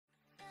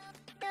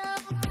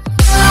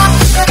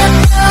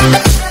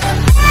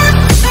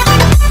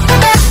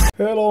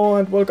Hello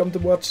and welcome to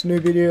watch new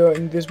video.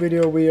 In this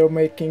video we are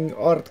making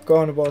art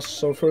canvas.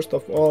 So first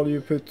of all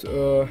you put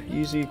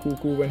easy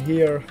cuckoo in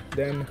here,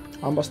 then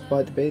I must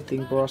buy the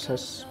painting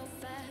process.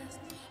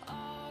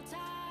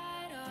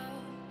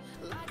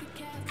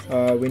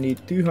 We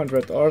need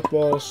 200 art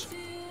balls,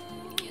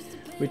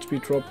 which we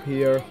drop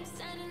here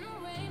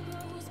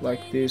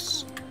like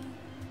this.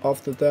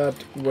 After that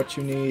what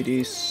you need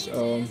is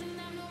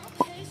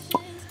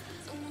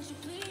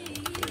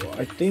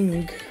I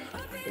think,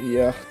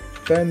 yeah,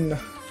 10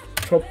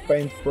 drop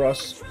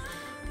paintbrush,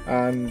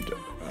 and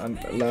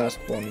last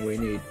one we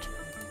need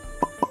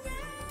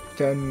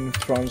 10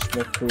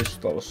 Transmog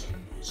Crystals.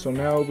 So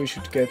now we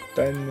should get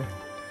 10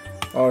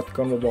 art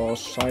canvas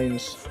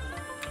signs.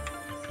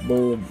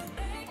 Boom.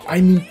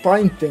 I mean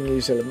painting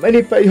easel.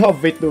 Menipä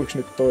ihan vituks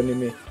nyt toi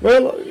nimi.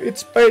 Well,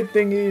 it's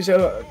painting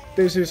easel.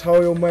 This is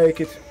how you make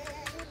it.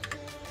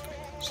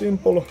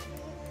 Simple.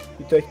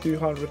 You take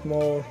 200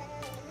 more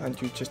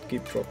and you just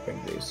keep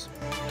dropping this.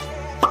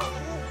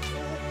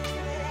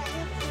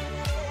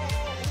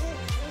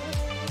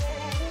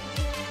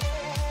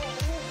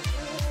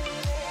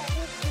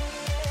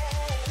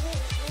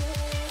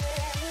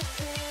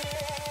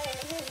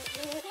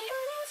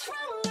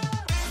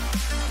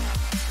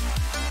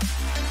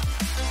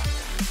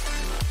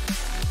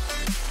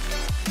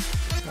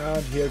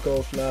 And here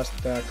goes last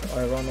stack.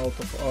 I run out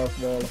of art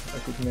wall. I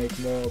could make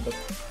more, but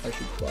I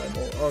should buy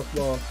more art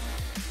wall.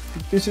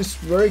 This is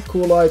very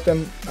cool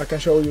item. I can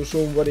show you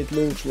soon what it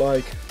looks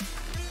like.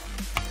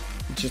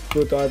 You just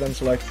put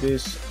items like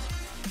this.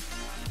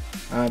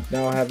 And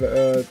now I have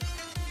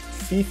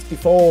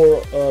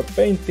 54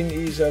 painting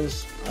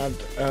easels, and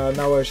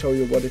now I show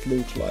you what it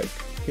looks like.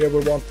 Here we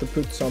want to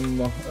put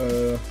some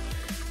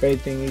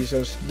painting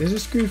easels. This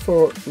is good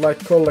for like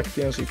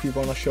collections if you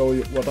wanna show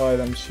you what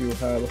items you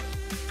have.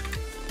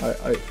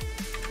 I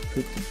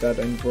put that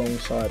in the wrong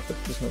side, but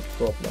that's not a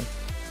problem.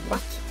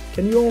 What?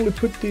 Can you only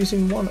put these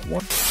in one?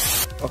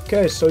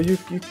 Okay, so you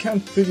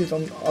can't put it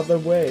on other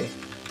way.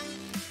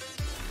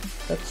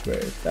 That's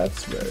weird.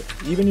 That's weird.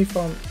 Even if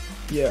I'm,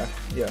 yeah,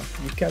 you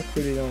can't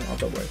put it on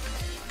other way.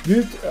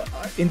 Good.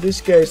 In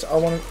this case, I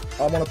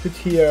wanna put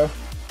here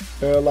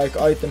like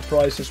item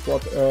prices,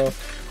 what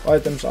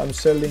items I'm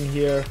selling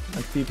here,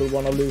 and people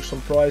wanna lose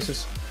some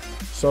prices.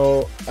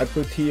 So I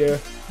put here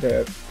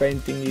the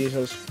painting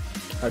easels.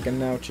 I can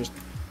now just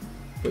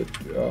put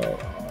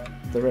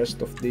the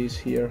rest of these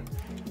here,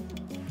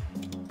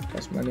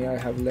 as many I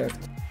have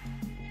left.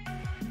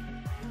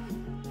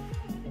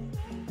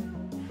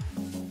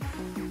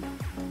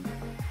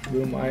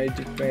 Boom, I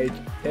did made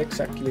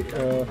exactly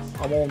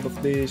amount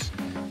of these.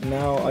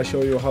 Now I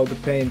show you how to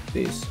paint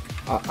these.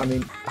 I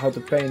mean how to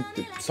paint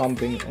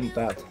something on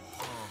that.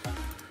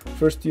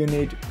 First you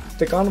need,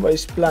 the canvas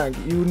is blank,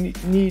 you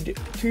need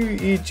 2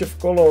 each of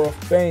color of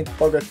paint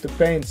bucket to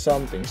paint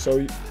something,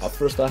 so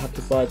first I have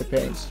to buy the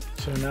paints.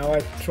 So now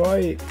I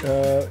try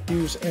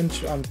use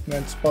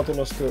enchantment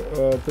spatulas to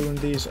turn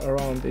these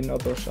around in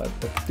other side,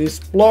 but this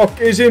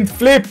block isn't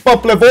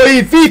flippable,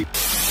 voi fit!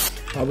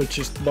 I will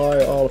just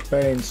buy all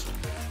paints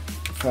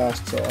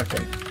fast so I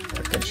can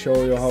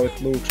show you how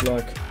it looks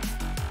like.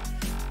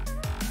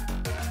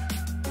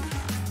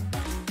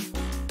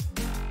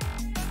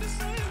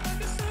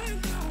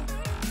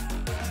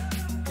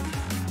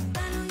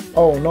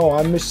 Oh no,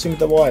 I'm missing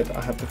the white.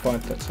 I have to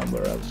find that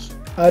somewhere else.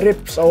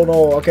 Rips, oh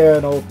no,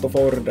 again out of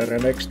order.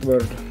 Next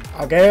word.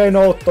 Again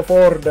out of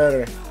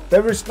order.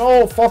 There is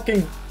no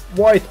fucking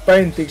white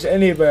paintings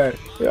anywhere.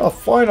 Yeah,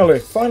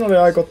 finally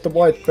I got the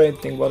white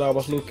painting what I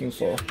was looking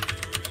for.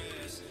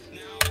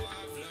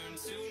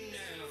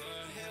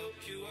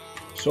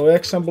 So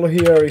example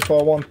here, if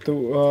I want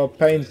to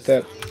paint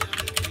the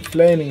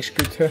flaming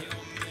scutter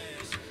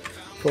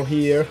for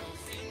here,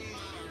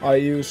 I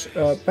use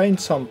paint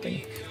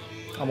something.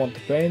 I want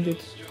to paint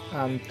it,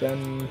 and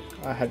then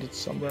I had it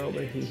somewhere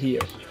over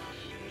here.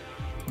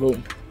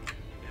 Boom.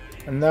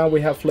 And now we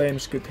have flame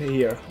scut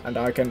here, and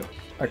I can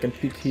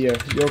put here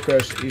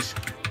Joker's is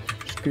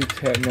scut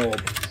here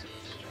knob.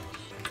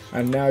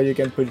 And now you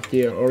can put it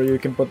here, or you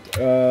can put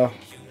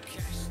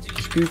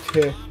scut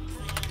here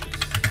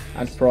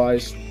and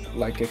price,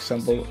 like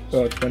example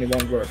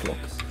 21 word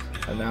lock.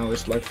 And now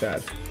it's like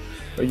that.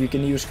 Or you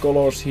can use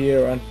colors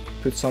here and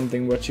put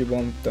something what you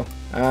want.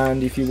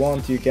 And if you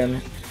want, you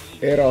can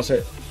erase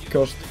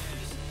cost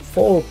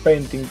 4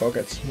 painting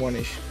buckets,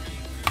 1-ish.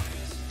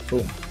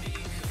 Boom.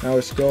 Now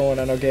it's gone,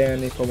 and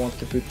again if I want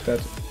to put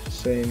that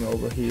same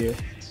over here,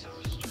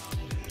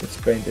 it's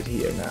painted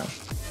here now.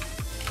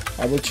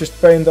 I will just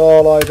paint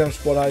all items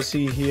what I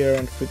see here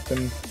and put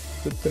them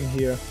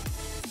here.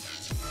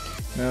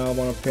 Now I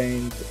wanna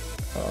paint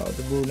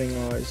the ruling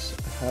eyes.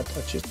 I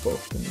just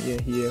both them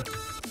here.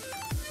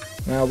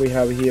 Now we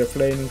have here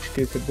flaming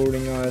scutter,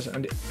 burning eyes,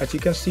 and as you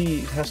can see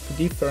it has the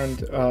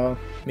different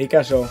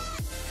mikä se on?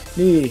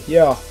 Niin,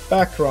 yeah,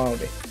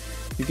 background.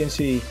 You can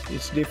see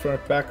it's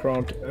different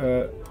background.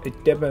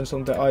 It depends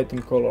on the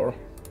item color.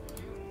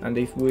 And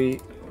if we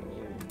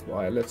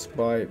let's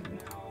buy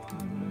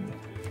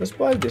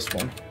this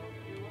one.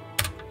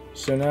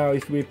 So now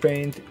if we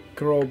paint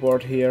grow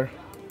board here,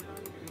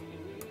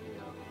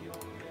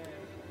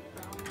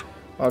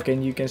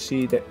 again you can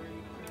see the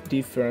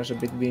difference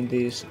between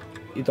these.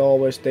 It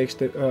always takes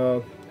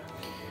the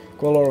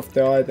color of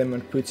the item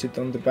and puts it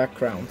on the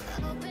background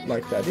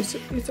like that.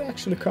 It's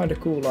actually kind of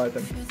cool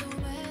item.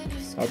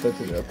 After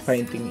the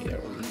painting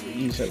here,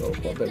 Easel or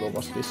whatever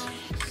was this.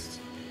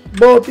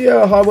 But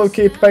yeah, I will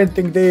keep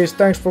painting these.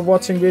 Thanks for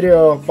watching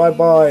video. Bye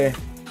bye.